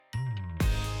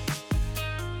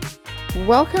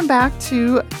Welcome back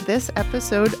to this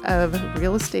episode of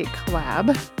Real Estate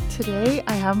Collab. Today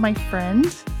I have my friend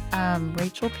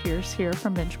Rachel Pierce here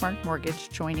from Benchmark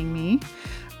Mortgage joining me.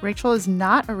 Rachel is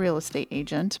not a real estate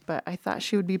agent, but I thought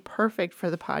she would be perfect for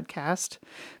the podcast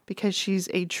because she's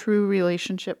a true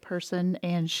relationship person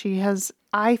and she has,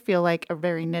 I feel like, a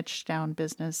very niche down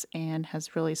business and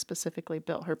has really specifically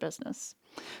built her business.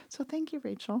 So thank you,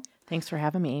 Rachel. Thanks for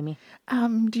having me, Amy.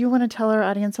 Do you want to tell our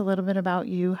audience a little bit about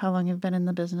you, how long you've been in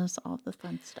the business, all of the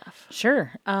fun stuff?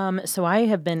 Sure. So I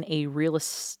have been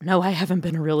No, I haven't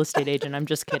been a real estate agent. I'm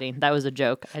just kidding. That was a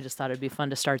joke. I just thought it'd be fun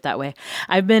to start that way.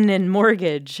 I've been in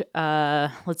mortgage,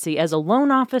 as a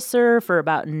loan officer for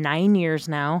about 9 years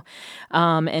now,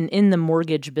 and in the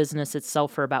mortgage business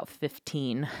itself for about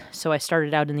 15. So I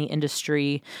started out in the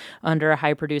industry under a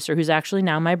high producer who's actually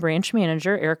now my branch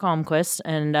manager, Eric Almquist,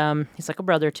 and he's like a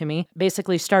brother to me.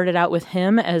 Basically started out with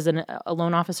him as a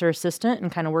loan officer assistant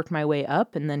and kind of worked my way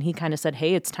up. And then he kind of said,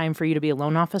 hey, it's time for you to be a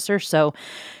loan officer. So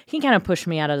he kind of pushed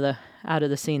me out of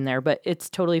the scene there, but it's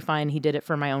totally fine. He did it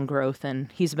for my own growth,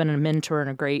 and he's been a mentor and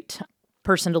a great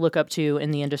person to look up to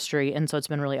in the industry. And so it's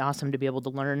been really awesome to be able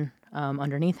to learn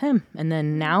underneath him. And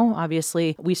then now,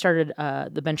 obviously, we started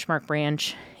the Benchmark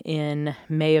branch in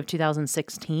May of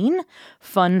 2016.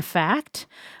 Fun fact,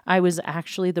 I was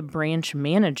actually the branch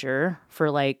manager for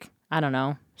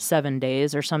 7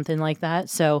 days or something like that.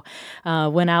 So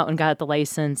went out and got the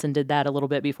license and did that a little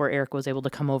bit before Eric was able to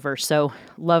come over. So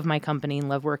love my company and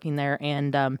love working there.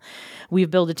 And we've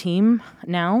built a team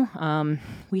now.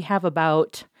 We have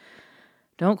about,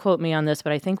 don't quote me on this,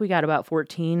 but I think we got about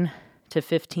 14 to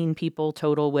 15 people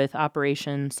total with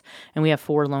operations. And we have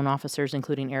 4 loan officers,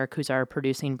 including Eric, who's our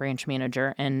producing branch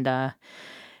manager. And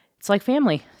it's like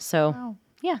family. So Wow.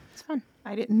 Yeah, it's fun.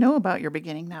 I didn't know about your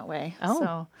beginning that way. Oh,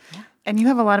 so, yeah. And you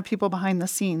have a lot of people behind the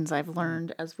scenes, I've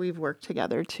learned as we've worked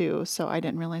together too. So I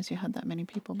didn't realize you had that many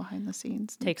people behind the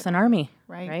scenes. Takes an army,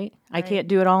 Right. I can't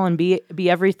do it all and be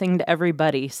everything to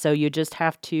everybody. So you just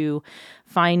have to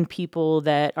find people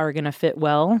that are going to fit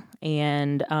well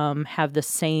and have the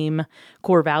same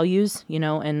core values,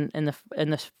 and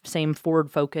the same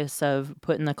forward focus of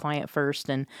putting the client first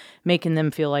and making them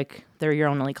feel like they're your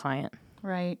only client.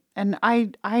 Right. And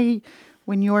I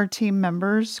when your team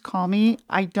members call me,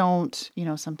 I don't,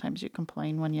 sometimes you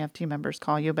complain when you have team members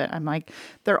call you, but I'm like,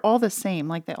 they're all the same.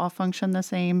 Like they all function the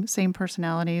same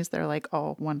personalities. They're like,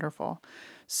 oh, wonderful.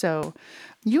 So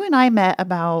you and I met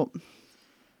about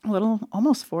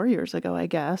almost 4 years ago, I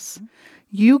guess. Mm-hmm.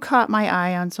 You caught my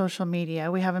eye on social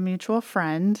media. We have a mutual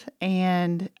friend,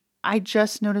 and I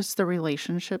just noticed the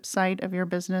relationship side of your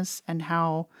business and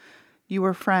how you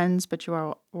were friends, but you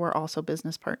were also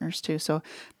business partners too. So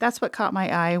that's what caught my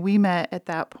eye. We met at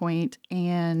that point,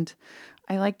 and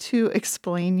I like to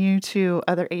explain you to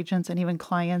other agents and even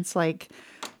clients, like,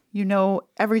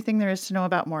 everything there is to know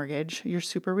about mortgage. You're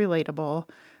super relatable,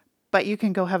 but you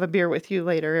can go have a beer with you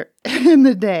later in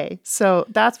the day. So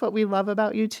that's what we love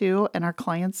about you too. And our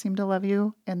clients seem to love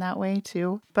you in that way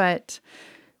too. But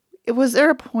was there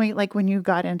a point when you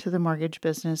got into the mortgage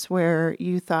business where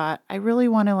you thought, I really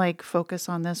want to focus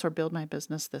on this or build my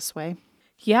business this way?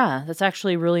 Yeah, that's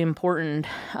actually really important.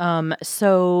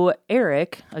 So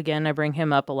Eric, again, I bring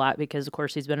him up a lot because, of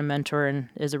course, he's been a mentor and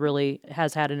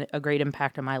has had a great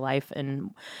impact on my life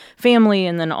and family,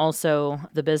 and then also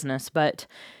the business. But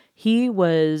he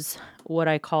was what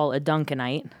I call a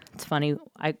Duncanite. It's funny.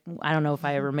 I don't know if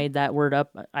I ever made that word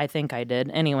up. I think I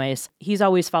did. Anyways, he's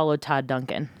always followed Todd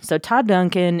Duncan. So Todd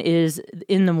Duncan is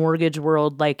in the mortgage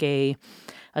world like a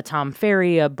Tom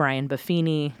Ferry, a Brian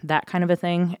Buffini, that kind of a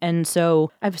thing. And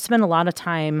so I've spent a lot of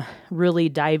time really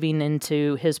diving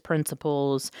into his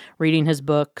principles, reading his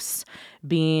books,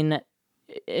 being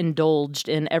indulged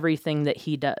in everything that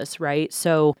he does, right?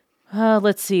 So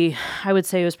let's see. I would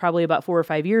say it was probably about 4 or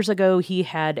 5 years ago. He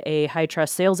had a high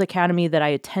trust sales academy that I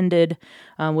attended,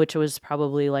 which was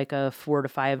probably like a 4 to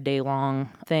 5 day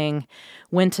long thing.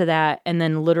 Went to that, and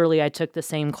then literally I took the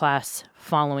same class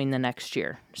following the next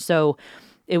year. So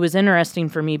it was interesting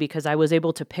for me because I was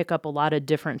able to pick up a lot of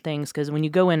different things, because when you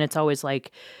go in, it's always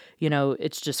like,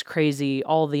 it's just crazy,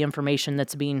 all the information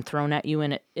that's being thrown at you,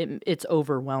 and it's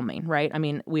overwhelming, right? I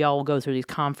mean, we all go through these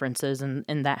conferences and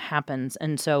that happens.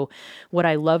 And so what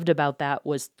I loved about that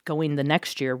was going the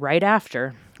next year, right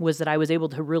after, was that I was able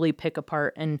to really pick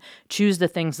apart and choose the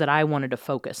things that I wanted to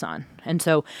focus on. And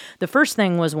so the first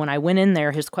thing was, when I went in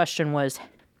there, his question was,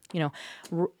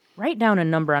 write down a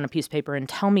number on a piece of paper and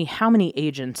tell me, how many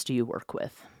agents do you work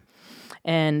with?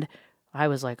 And I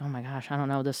was like, oh my gosh, I don't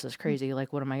know. This is crazy.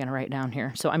 Like, what am I going to write down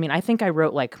here? So, I mean, I think I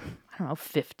wrote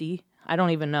 50 I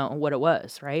don't even know what it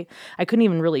was, right? I couldn't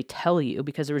even really tell you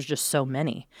because there was just so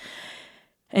many.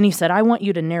 And he said, I want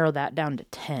you to narrow that down to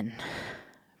 10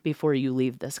 before you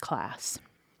leave this class.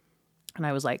 And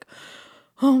I was like,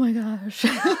 oh my gosh,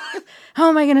 how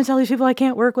am I going to tell these people I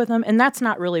can't work with them? And that's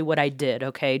not really what I did,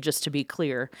 okay, just to be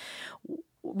clear.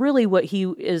 Really what he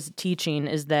is teaching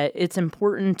is that it's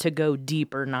important to go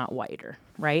deeper, not wider,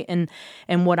 right?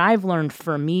 And what I've learned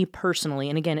for me personally,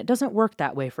 and again, it doesn't work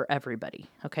that way for everybody,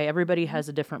 okay? Everybody has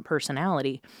a different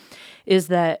personality, is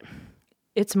that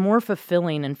it's more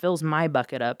fulfilling and fills my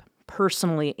bucket up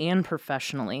personally and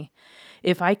professionally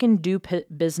if I can do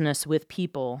business with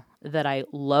people that I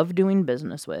love doing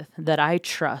business with, that I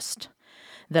trust,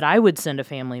 that I would send a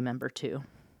family member to,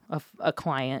 a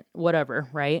client, whatever,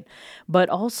 right? But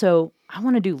also, I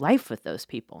want to do life with those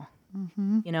people.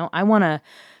 You know, I want to,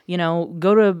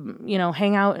 go to,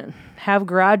 hang out and have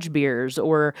garage beers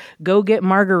or go get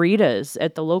margaritas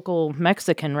at the local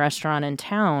Mexican restaurant in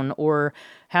town or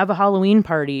have a Halloween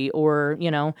party or,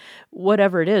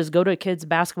 whatever it is, go to kids'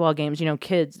 basketball games.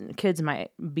 Kids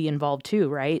might be involved too,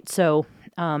 right? So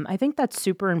I think that's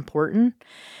super important.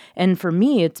 And for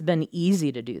me, it's been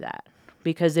easy to do that.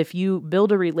 Because if you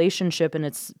build a relationship and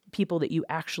it's people that you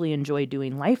actually enjoy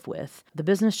doing life with, the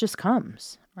business just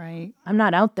comes. Right. I'm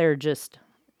not out there just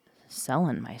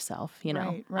selling myself,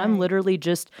 Right. I'm literally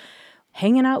just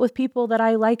hanging out with people that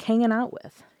I like hanging out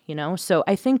with, So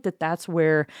I think that that's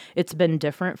where it's been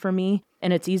different for me.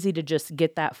 And it's easy to just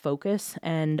get that focus.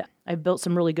 And I've built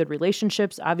some really good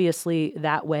relationships, obviously,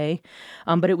 that way.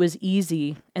 But it was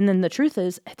easy. And then the truth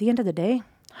is, at the end of the day,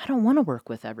 I don't want to work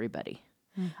with everybody.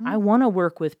 I want to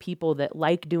work with people that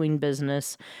like doing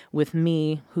business with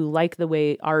me, who like the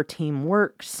way our team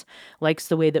works, likes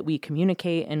the way that we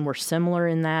communicate, and we're similar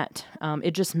in that.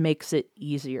 It just makes it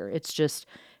easier.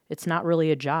 It's not really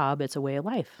a job, it's a way of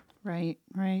life. Right.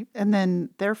 And then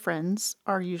their friends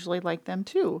are usually like them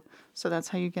too. So that's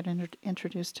how you get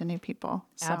introduced to new people.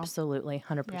 So, Absolutely,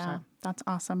 100%. yeah, that's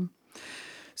awesome.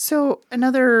 So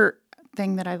another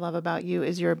thing that I love about you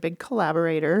is you're a big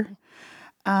collaborator.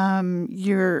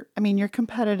 You're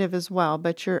competitive as well,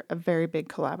 but you're a very big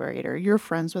collaborator. You're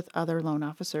friends with other loan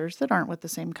officers that aren't with the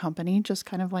same company, just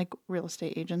kind of like real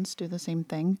estate agents do the same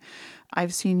thing.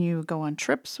 I've seen you go on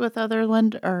trips with other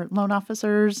loan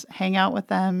officers, hang out with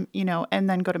them, and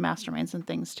then go to masterminds and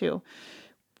things too.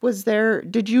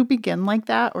 Did you begin like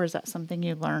that, or is that something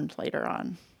you learned later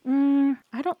on?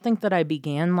 I don't think that I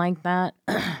began like that,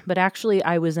 but actually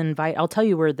I was invited. I'll tell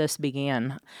you where this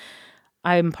began.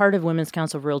 I'm part of Women's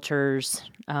Council of Realtors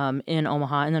in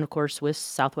Omaha, and then, of course, with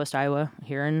Southwest Iowa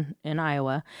here in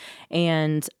Iowa.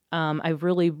 And I've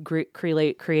really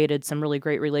created some really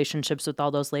great relationships with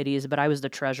all those ladies, but I was the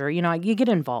treasurer. You get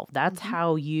involved. That's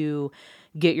how you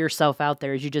get yourself out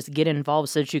there, is you just get involved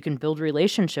so that you can build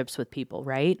relationships with people,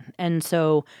 right? And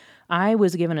so I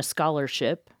was given a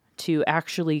scholarship to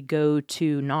actually go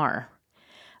to NAR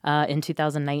in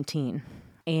 2019,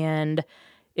 and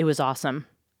it was awesome.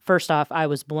 First off, I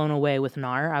was blown away with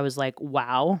NAR. I was like,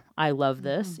 wow, I love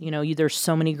this. There's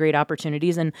so many great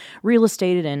opportunities, and real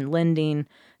estate and lending,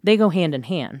 they go hand in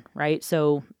hand, right?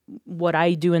 So what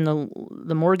I do in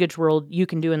the mortgage world, you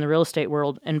can do in the real estate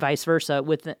world, and vice versa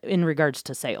in regards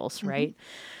to sales, right?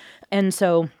 And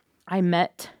so I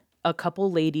met a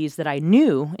couple ladies that I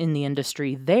knew in the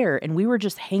industry there, and we were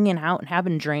just hanging out and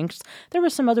having drinks. There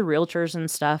was some other realtors and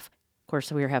stuff. Of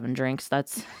course, we were having drinks.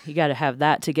 You got to have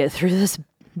that to get through this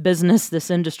business,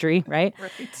 this industry, right?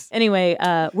 Right. Anyway,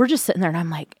 we're just sitting there, and I'm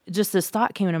like, just this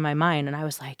thought came into my mind, and I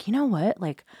was like, you know what?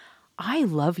 Like, I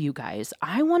love you guys.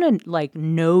 I want to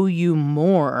know you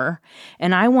more,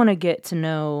 and I want to get to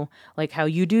know how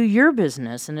you do your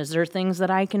business. And is there things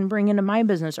that I can bring into my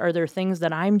business? Are there things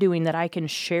that I'm doing that I can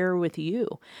share with you?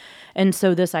 And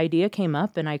so this idea came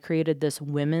up, and I created this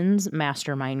women's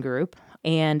mastermind group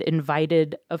and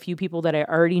invited a few people that I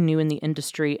already knew in the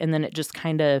industry, and then it just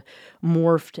kind of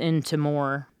morphed into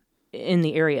more in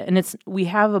the area. And we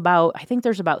have I think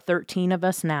there's about 13 of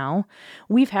us now.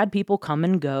 We've had people come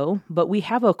and go, but we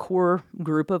have a core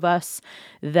group of us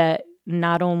that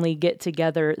not only get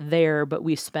together there, but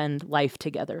we spend life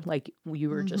together, like you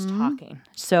were just talking.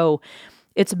 So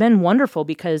it's been wonderful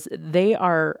because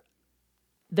they're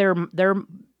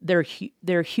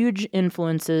huge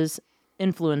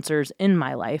influencers in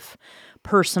my life,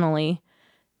 personally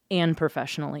and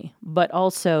professionally. But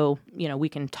also, we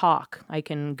can talk. I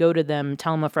can go to them,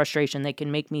 tell them a frustration. They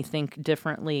can make me think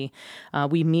differently.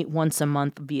 We meet once a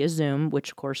month via Zoom,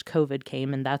 which of course COVID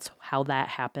came, and that's how that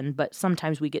happened. But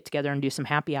sometimes we get together and do some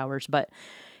happy hours. But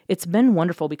it's been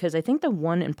wonderful because I think the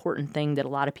one important thing that a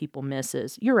lot of people miss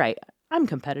is, you're right, I'm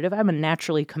competitive. I'm a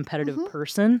naturally competitive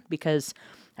person because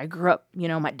I grew up,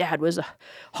 my dad was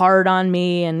hard on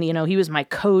me and, he was my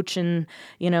coach and,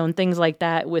 and things like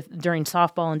that during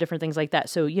softball and different things like that.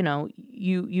 So,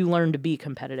 you learn to be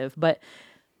competitive, but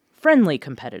friendly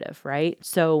competitive, right?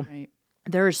 So Right.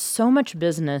 there's so much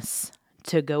business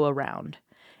to go around.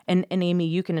 And Amy,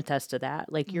 you can attest to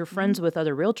that. Like you're friends with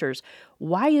other realtors.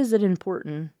 Why is it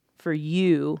important for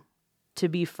you to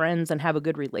be friends and have a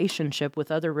good relationship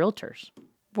with other realtors?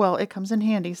 Well, it comes in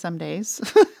handy some days.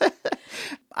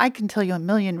 I can tell you a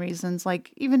million reasons,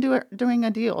 like even doing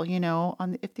a deal,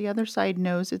 if the other side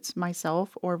knows it's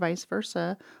myself or vice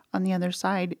versa on the other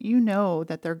side,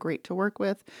 that they're great to work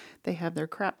with. They have their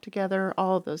crap together,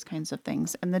 all of those kinds of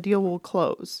things, and the deal will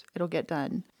close. It'll get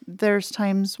done. There's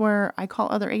times where I call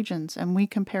other agents and we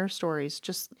compare stories,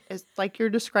 just as like you're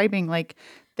describing, like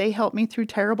they help me through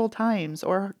terrible times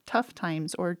or tough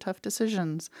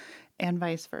decisions and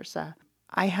vice versa.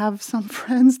 I have some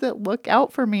friends that look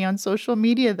out for me on social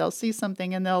media. They'll see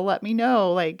something and they'll let me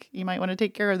know, like, you might want to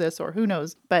take care of this or who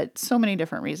knows. But so many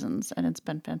different reasons, and it's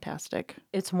been fantastic.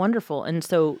 It's wonderful. And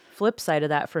so, flip side of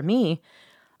that for me,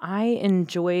 I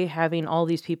enjoy having all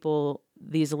these people,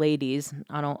 these ladies.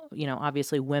 I don't,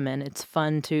 obviously women. It's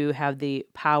fun to have the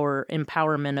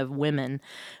empowerment of women,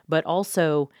 but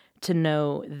also to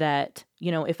know that,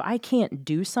 if I can't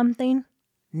do something,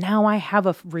 now I have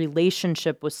a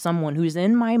relationship with someone who's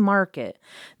in my market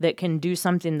that can do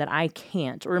something that I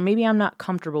can't, or maybe I'm not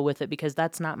comfortable with it because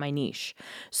that's not my niche.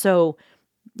 So,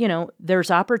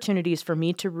 there's opportunities for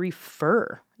me to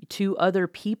refer to other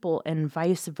people and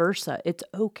vice versa. It's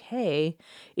okay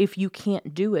if you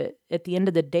can't do it. At the end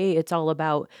of the day, it's all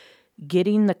about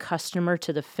getting the customer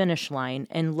to the finish line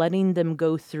and letting them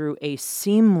go through a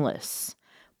seamless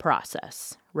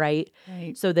process, right?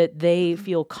 Right. So that they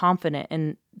feel confident.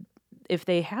 And if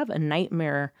they have a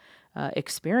nightmare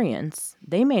experience,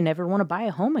 they may never want to buy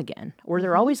a home again, or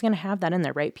they're always going to have that in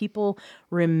there, right? People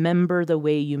remember the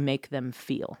way you make them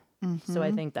feel. So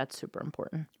I think that's super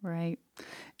important. Right.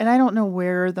 And I don't know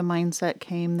where the mindset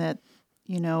came that,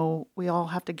 we all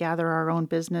have to gather our own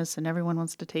business and everyone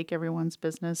wants to take everyone's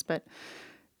business. But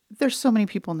there's so many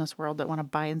people in this world that want to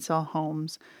buy and sell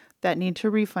homes, that need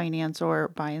to refinance or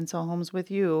buy and sell homes with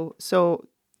you. So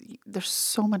there's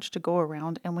so much to go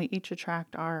around, and we each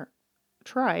attract our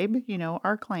tribe,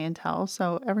 our clientele.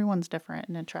 So everyone's different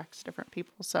and attracts different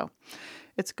people. So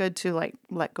it's good to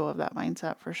let go of that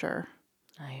mindset for sure.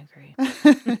 I agree.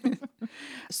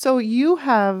 So you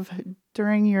have,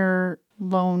 during your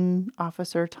loan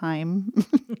officer time,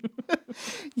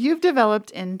 you've developed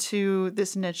into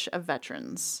this niche of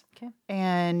veterans. Okay.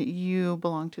 And you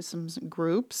belong to some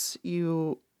groups.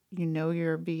 You know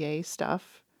your VA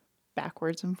stuff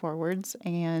backwards and forwards,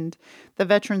 and the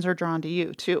veterans are drawn to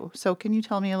you too. So can you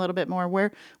tell me a little bit more?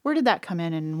 Where did that come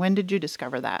in, and when did you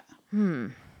discover that?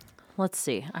 Let's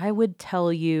see. I would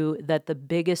tell you that the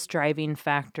biggest driving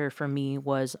factor for me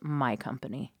was my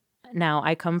company. Now,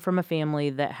 I come from a family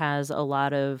that has a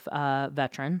lot of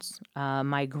veterans.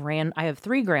 I have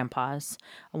 3 grandpas.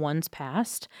 One's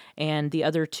passed, and the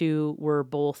other 2 were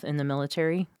both in the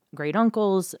military. Great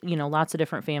uncles, lots of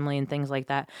different family and things like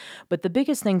that. But the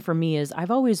biggest thing for me is I've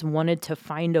always wanted to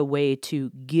find a way to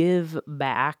give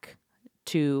back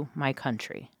to my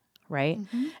country, right?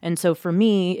 And so for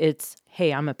me, it's,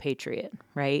 hey, I'm a patriot,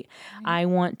 right? I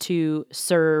want to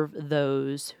serve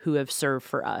those who have served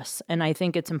for us. And I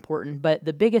think it's important. But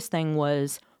the biggest thing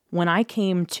was when I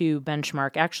came to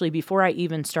Benchmark, actually before I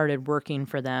even started working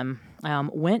for them,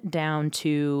 went down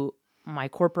to my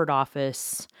corporate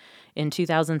office in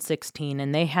 2016,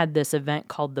 and they had this event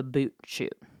called the Boot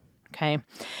Shoot. Okay.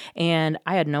 And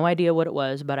I had no idea what it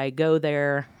was, but I go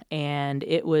there and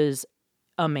it was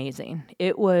amazing.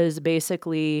 It was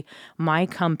basically my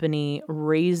company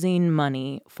raising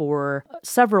money for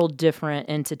several different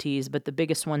entities, but the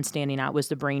biggest one standing out was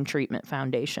the Brain Treatment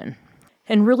Foundation.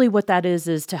 And really what that is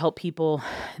to help people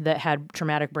that had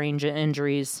traumatic brain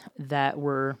injuries that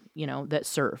were, that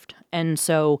served. And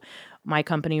so my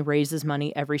company raises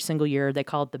money every single year. They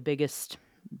call it the biggest,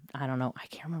 I don't know, I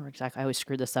can't remember exactly. I always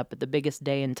screw this up, but the biggest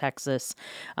day in Texas,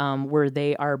 where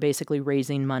they are basically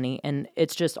raising money. And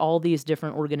it's just all these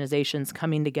different organizations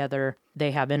coming together.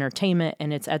 They have entertainment,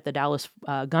 and it's at the Dallas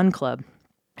Gun Club.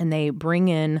 And they bring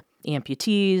in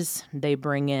amputees, they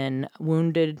bring in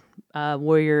wounded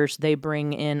warriors, they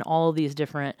bring in all these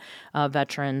different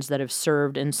veterans that have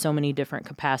served in so many different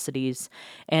capacities.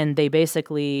 And they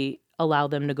basically allow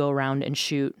them to go around and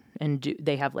shoot and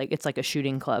they have it's like a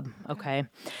shooting club. Okay.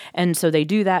 And so they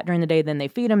do that during the day. Then they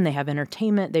feed them. They have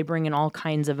entertainment. They bring in all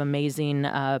kinds of amazing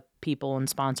people and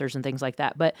sponsors and things like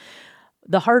that. But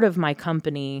the heart of my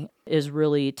company is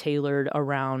really tailored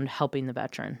around helping the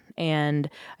veteran. And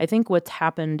I think what's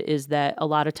happened is that a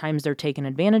lot of times they're taken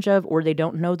advantage of, or they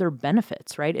don't know their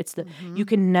benefits, right? You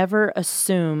can never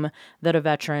assume that a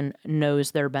veteran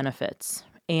knows their benefits.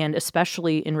 And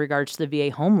especially in regards to the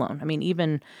VA home loan. I mean,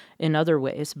 even in other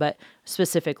ways, but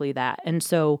specifically that. And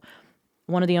so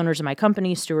one of the owners of my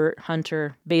company, Stuart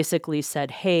Hunter, basically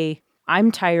said, hey,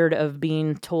 I'm tired of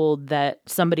being told that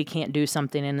somebody can't do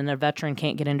something and then a veteran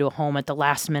can't get into a home at the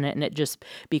last minute and it just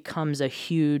becomes a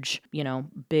huge,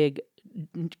 big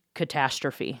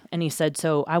catastrophe. And he said,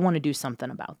 so I want to do something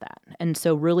about that. And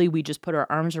so really we just put our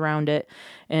arms around it.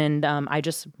 And I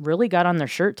just really got on their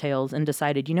shirt tails and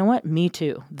decided, you know what, me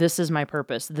too. This is my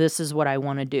purpose. This is what I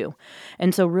want to do.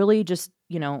 And so really just,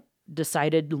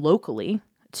 decided locally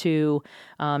to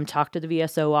talk to the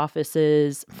VSO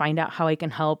offices, find out how I can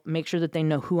help, make sure that they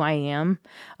know who I am,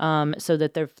 so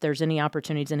that if there's any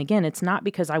opportunities. And again, it's not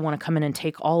because I want to come in and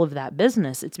take all of that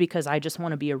business. It's because I just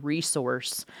want to be a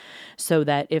resource so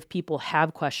that if people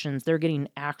have questions, they're getting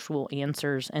actual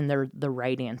answers and they're the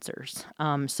right answers.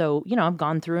 So, I've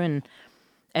gone through and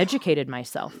educated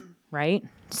myself, right?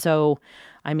 So,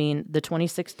 the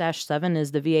 26-7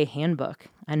 is the VA handbook.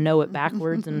 I know it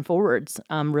backwards and forwards.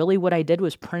 Really what I did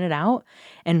was print it out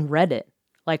and read it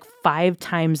like 5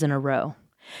 times in a row.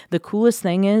 The coolest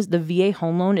thing is the VA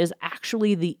home loan is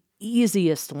actually the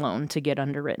easiest loan to get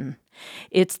underwritten.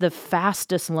 It's the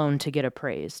fastest loan to get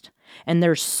appraised. And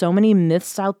there's so many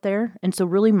myths out there. And so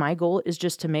really my goal is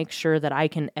just to make sure that I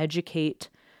can educate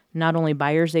not only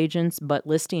buyer's agents, but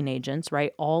listing agents,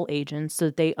 right? All agents, so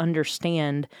that they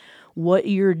understand what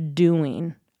you're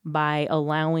doing by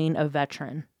allowing a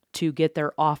veteran to get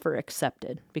their offer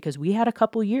accepted. Because we had a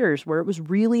couple years where it was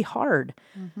really hard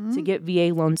to get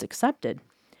VA loans accepted.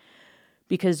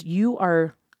 Because you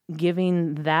are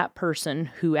giving that person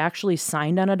who actually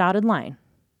signed on a dotted line,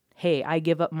 hey, I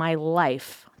give up my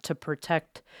life to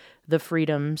protect the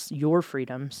freedoms, your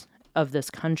freedoms of this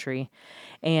country.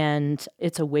 And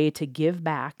it's a way to give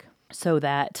back so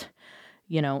that,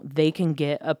 they can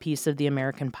get a piece of the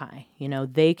American pie.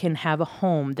 They can have a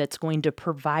home that's going to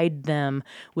provide them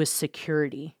with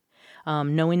security,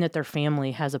 knowing that their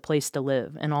family has a place to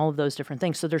live and all of those different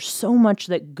things. So there's so much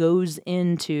that goes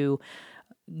into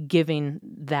giving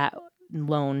that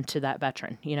loan to that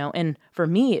veteran, and for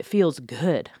me, it feels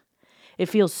good. It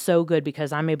feels so good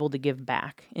because I'm able to give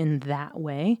back in that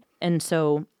way. And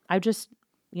so I just,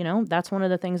 that's one of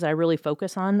the things I really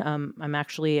focus on. I'm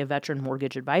actually a veteran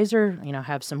mortgage advisor,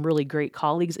 have some really great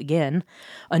colleagues. Again,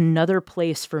 another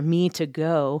place for me to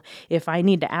go if I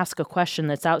need to ask a question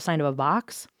that's outside of a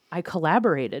box. I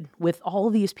collaborated with all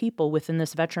these people within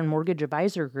this veteran mortgage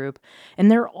advisor group,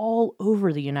 and they're all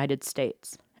over the United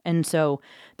States. And so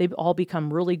they've all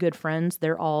become really good friends.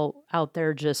 They're all out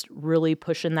there just really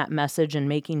pushing that message and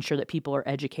making sure that people are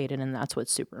educated, and that's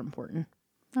what's super important.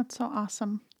 That's so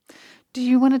awesome. Do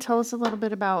you want to tell us a little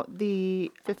bit about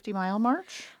the 50-mile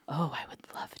march? Oh, I would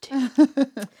love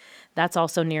to. That's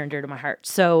also near and dear to my heart.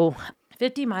 So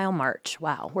 50-mile march.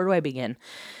 Wow. Where do I begin?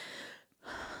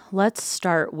 Let's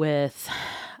start with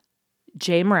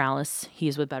Jay Morales.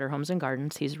 He's with Better Homes and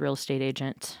Gardens. He's a real estate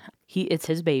agent. It's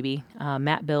his baby.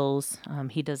 Matt Bills,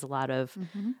 he does a lot of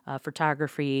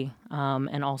photography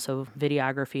and also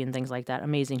videography and things like that.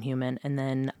 Amazing human. And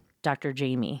then Dr.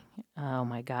 Jamie. Oh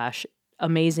my gosh.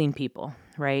 Amazing people,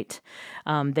 right?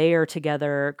 They are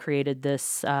together, created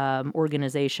this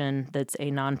organization that's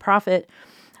a nonprofit.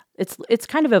 It's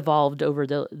kind of evolved over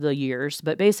the years,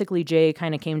 but basically Jay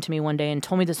kind of came to me one day and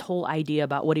told me this whole idea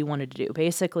about what he wanted to do.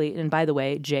 Basically, and by the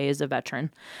way, Jay is a veteran,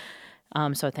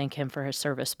 so I thank him for his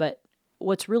service. But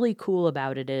what's really cool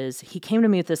about it is he came to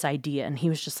me with this idea, and he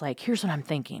was just like, here's what I'm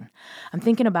thinking. I'm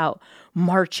thinking about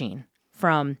marching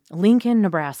from Lincoln,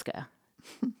 Nebraska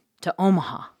to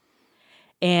Omaha.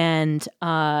 And,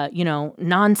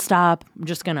 nonstop, I'm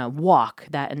just going to walk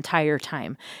that entire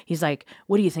time. He's like,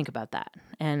 what do you think about that?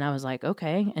 And I was like,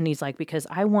 okay. And he's like, because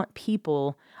I want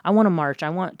to march. I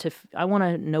want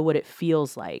to know what it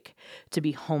feels like to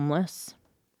be homeless,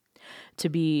 to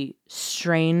be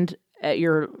strained at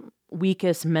your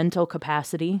weakest mental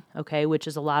capacity, okay, which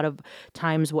is a lot of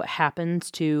times what happens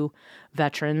to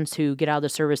veterans who get out of the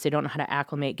service. They don't know how to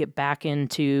acclimate, get back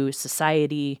into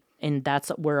society. And that's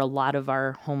where a lot of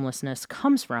our homelessness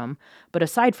comes from. But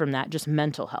aside from that, just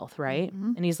mental health, right?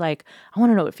 Mm-hmm. And he's like, I want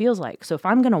to know what it feels like. So if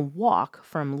I'm going to walk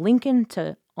from Lincoln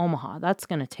to Omaha, that's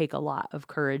going to take a lot of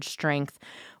courage, strength,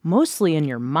 mostly in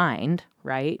your mind,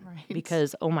 right?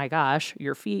 Because, oh my gosh,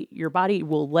 your body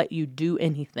will let you do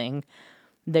anything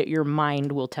that your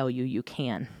mind will tell you you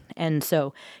can. And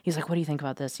so he's like, what do you think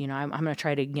about this? I'm going to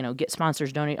try to, get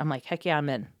sponsors, donate. I'm like, heck yeah, I'm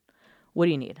in. What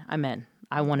do you need? I'm in.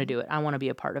 I want to do it. I want to be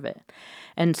a part of it.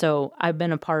 And so I've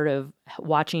been a part of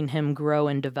watching him grow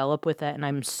and develop with it. And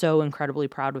I'm so incredibly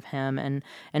proud of him and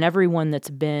everyone that's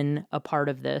been a part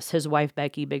of this. His wife,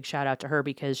 Becky, big shout out to her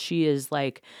because she is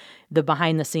like the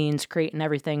behind the scenes, creating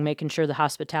everything, making sure the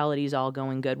hospitality is all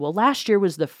going good. Well, last year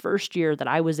was the first year that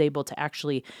I was able to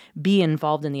actually be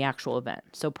involved in the actual event.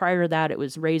 So prior to that, it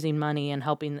was raising money and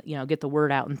helping, get the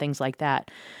word out and things like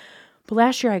that. But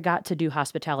last year I got to do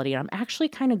hospitality, and I'm actually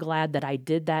kind of glad that I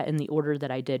did that in the order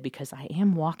that I did because I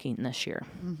am walking this year.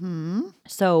 Mm-hmm.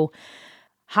 So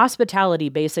hospitality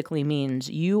basically means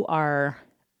you are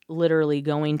literally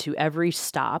going to every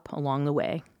stop along the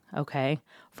way, okay,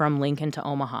 from Lincoln to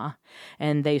Omaha,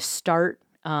 and they start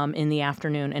in the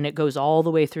afternoon and it goes all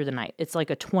the way through the night. It's like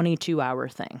a 22-hour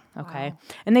thing, okay? Wow.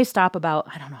 And they stop about,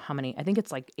 I don't know how many, I think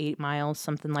it's like 8 miles,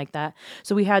 something like that.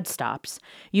 So we had stops.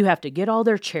 You have to get all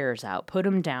their chairs out, put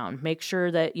them down, make sure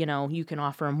that, you can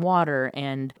offer them water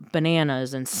and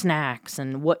bananas and snacks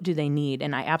and what do they need.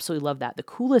 And I absolutely love that. The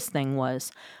coolest thing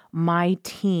was my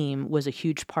team was a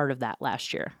huge part of that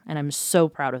last year, and I'm so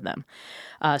proud of them.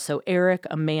 So Eric,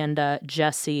 Amanda,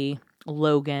 Jesse,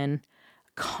 Logan,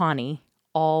 Connie,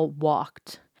 all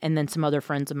walked, and then some other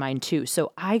friends of mine too.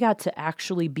 So I got to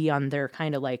actually be on their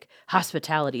kind of like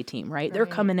hospitality team, right? They're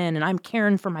coming in and I'm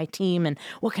caring for my team and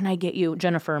what can I get you?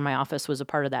 Jennifer in my office was a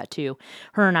part of that too.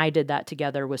 Her and I did that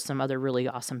together with some other really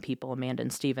awesome people, Amanda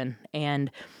and Steven.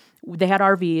 And they had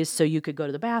RVs, so you could go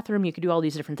to the bathroom, you could do all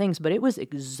these different things, but it was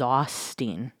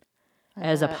exhausting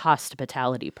as a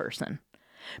hospitality person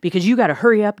because you got to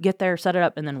hurry up, get there, set it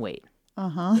up, and then wait.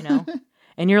 Uh-huh.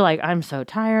 And you're like, I'm so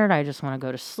tired. I just want to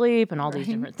go to sleep and all these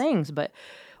different things. But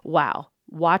wow,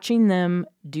 watching them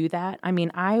do that. I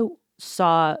mean, I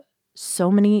saw so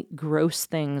many gross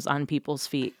things on people's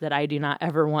feet that I do not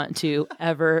ever want to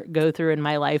ever go through in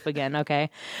my life again. Okay.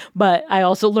 But I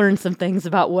also learned some things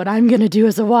about what I'm going to do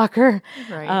as a walker,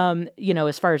 Right.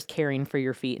 as far as caring for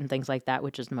your feet and things like that,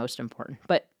 which is most important.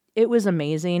 But it was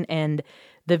amazing. And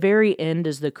the very end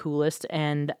is the coolest.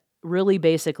 And really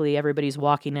basically everybody's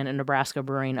walking in a Nebraska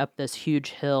Brewing up this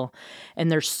huge hill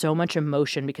and there's so much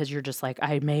emotion because you're just like,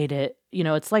 I made it.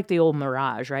 It's like the old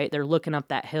Mirage, right? They're looking up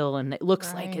that hill and it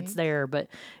looks like it's Right. there, but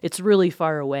it's really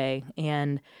far away.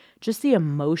 And just the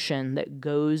emotion that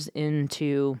goes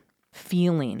into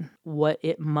feeling what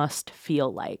it must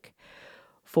feel like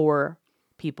for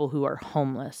people who are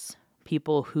homeless,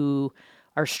 people who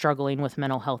are struggling with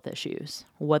mental health issues,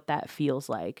 what that feels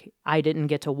like. I didn't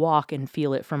get to walk and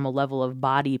feel it from a level of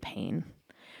body pain,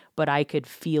 but I could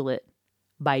feel it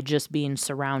by just being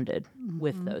surrounded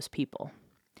with those people.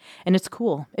 And it's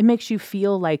cool. It makes you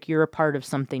feel like you're a part of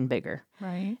something bigger.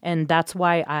 Right. And that's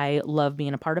why I love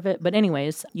being a part of it. But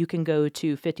anyways, you can go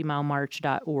to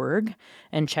 50milemarch.org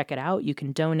and check it out. You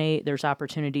can donate. There's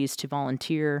opportunities to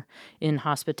volunteer in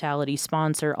hospitality,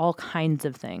 sponsor, all kinds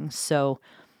of things. So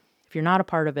if you're not a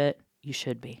part of it, you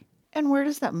should be. And where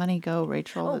does that money go,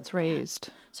 Rachel, that's raised?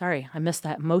 Sorry, I missed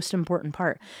that most important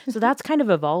part. So that's kind of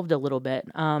evolved a little bit.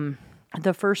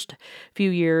 The first few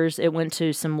years, it went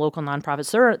to some local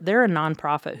nonprofits. They're a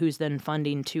nonprofit who's then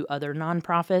funding 2 other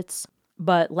nonprofits.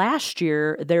 But last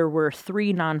year, there were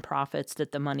 3 nonprofits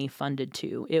that the money funded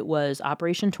to. It was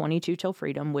Operation 22 Till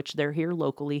Freedom, which they're here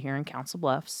locally here in Council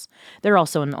Bluffs. They're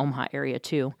also in the Omaha area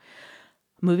too.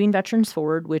 Moving Veterans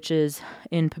Forward, which is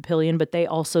in Papillion, but they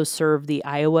also serve the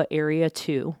Iowa area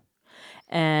too.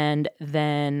 And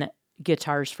then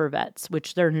Guitars for Vets,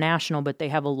 which they're national, but they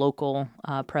have a local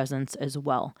presence as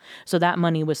well. So that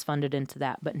money was funded into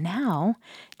that. But now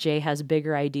Jay has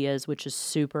bigger ideas, which is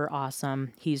super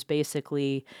awesome. He's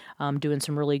basically doing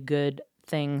some really good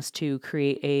things to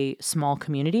create a small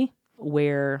community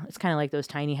where it's kind of like those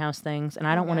tiny house things. And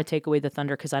I don't want to take away the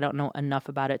thunder because I don't know enough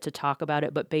about it to talk about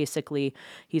it. But basically,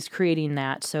 he's creating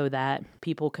that so that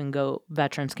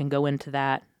veterans can go into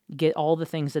that, get all the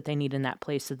things that they need in that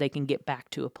place so they can get back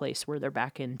to a place where they're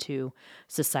back into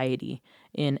society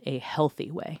in a healthy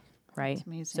way, right? That's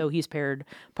amazing. So he's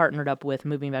partnered up with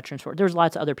Moving Veterans Forward. There's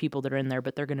lots of other people that are in there,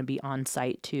 but they're going to be on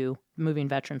site too. Moving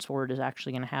Veterans Forward is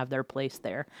actually going to have their place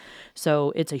there.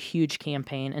 So it's a huge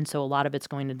campaign, and so a lot of it's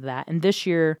going into that. And this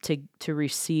year, to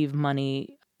receive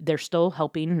money, they're still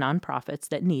helping nonprofits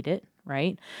that need it,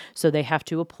 right? So they have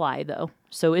to apply though.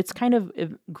 So it's kind of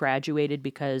graduated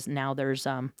because now there's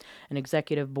an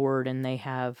executive board and they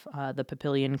have the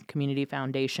Papillion Community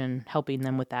Foundation helping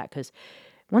them with that because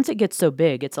once it gets so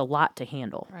big, it's a lot to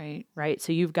handle, Right. right?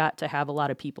 So you've got to have a lot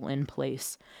of people in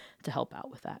place to help out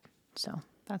with that. So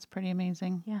That's pretty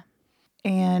amazing. yeah.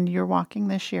 And you're walking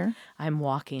this year. I'm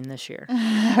walking this year.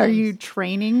 Are you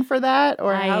training for that,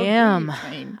 or I how do am. you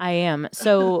train? I am.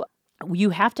 So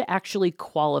you have to actually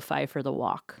qualify for the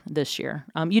walk this year.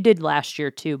 You did last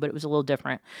year too, but it was a little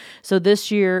different. So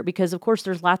this year, because of course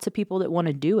there's lots of people that want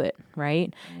to do it,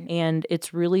 right? And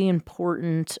it's really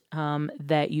important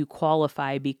that you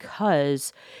qualify,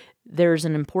 because there's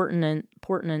an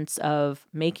importance of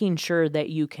making sure that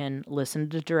you can listen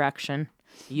to direction,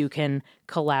 you can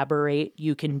collaborate,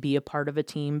 you can be a part of a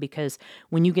team, because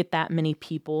when you get that many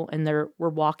people and we're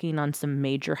walking on some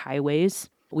major highways,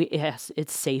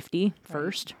 it's safety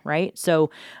first, right? So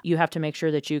you have to make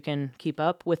sure that you can keep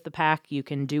up with the pack, you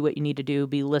can do what you need to do,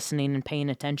 be listening and paying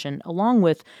attention, along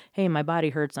with, hey, my body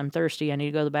hurts, I'm thirsty, I need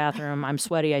to go to the bathroom, I'm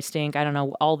sweaty, I stink, I don't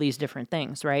know, all these different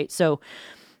things, right? So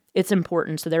it's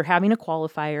important. So they're having a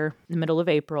qualifier in the middle of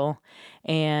April,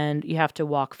 and you have to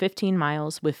walk 15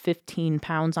 miles with 15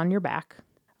 pounds on your back.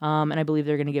 And I believe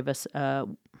they're going to give us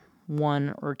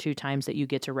 1 or 2 times that you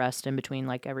get to rest in between,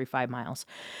 like every 5 miles.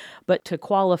 But to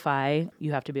qualify,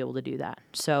 you have to be able to do that.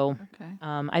 So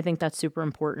I think that's super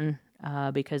important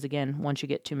because, again, once you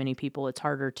get too many people, it's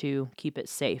harder to keep it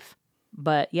safe.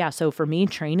 But yeah, so for me,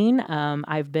 training,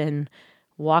 I've been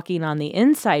walking on the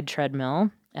inside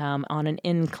treadmill on an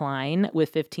incline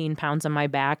with 15 pounds on my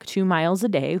back, 2 miles a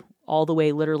day, all the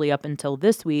way literally up until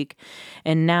this week.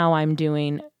 And now I'm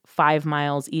doing 5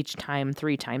 miles each time,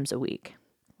 3 times a week.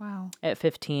 Wow. At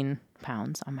 15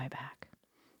 pounds on my back.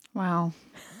 Wow.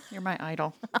 You're my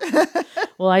idol.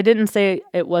 Well, I didn't say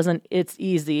it's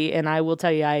easy. And I will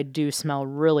tell you, I do smell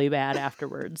really bad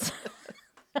afterwards.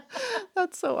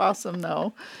 That's so awesome,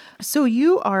 though. So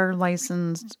you are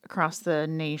licensed across the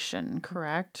nation,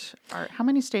 correct? How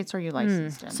many states are you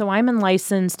licensed in? So I'm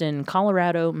licensed in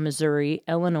Colorado, Missouri,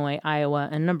 Illinois, Iowa,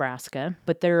 and Nebraska.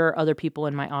 But there are other people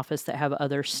in my office that have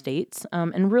other states.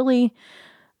 And really,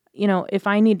 you know, if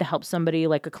I need to help somebody,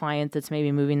 like a client that's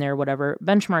maybe moving there, whatever,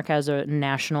 Benchmark has a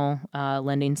national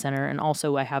lending center. And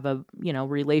also I have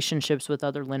relationships with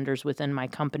other lenders within my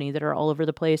company that are all over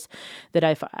the place that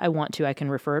if I want to, I can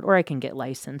refer it, or I can get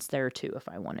licensed there too if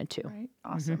I wanted to. Right.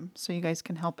 Awesome. So you guys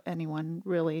can help anyone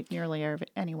really nearly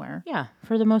anywhere. Yeah,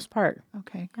 for the most part.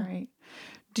 Okay, great.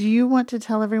 Do you want to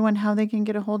tell everyone how they can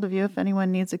get a hold of you if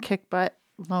anyone needs a kick butt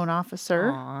loan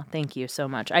officer? Aw, thank you so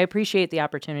much. I appreciate the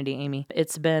opportunity, Amy.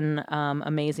 It's been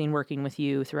amazing working with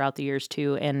you throughout the years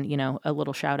too. And, you know, a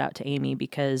little shout out to Amy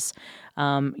because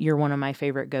you're one of my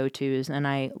favorite go-tos, and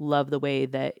I love the way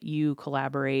that you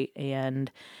collaborate,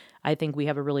 and I think we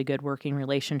have a really good working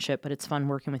relationship, but it's fun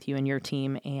working with you and your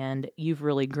team, and you've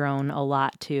really grown a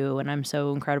lot too. And I'm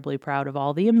so incredibly proud of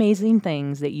all the amazing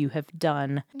things that you have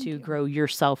done to grow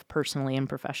yourself personally and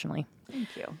professionally.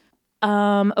 Thank you.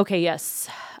 Okay, yes.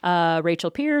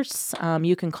 Rachel Pierce.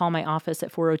 You can call my office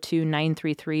at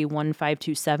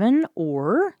 402-933-1527,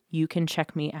 or you can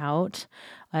check me out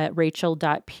at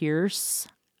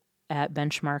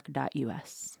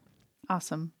rachel.pierce@benchmark.us.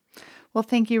 Awesome. Well,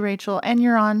 thank you, Rachel. And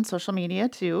you're on social media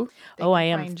too. I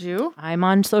am. Find you. I'm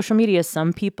on social media.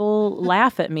 Some people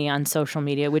laugh at me on social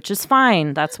media, which is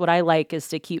fine. That's what I like, is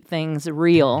to keep things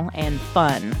real and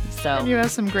fun. So And you have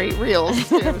some great reels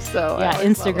too. So yeah,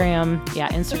 Instagram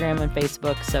and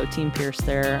Facebook. So Team Pierce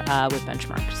there with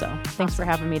Benchmark. So thanks for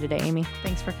having me today, Amy.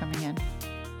 Thanks for coming in.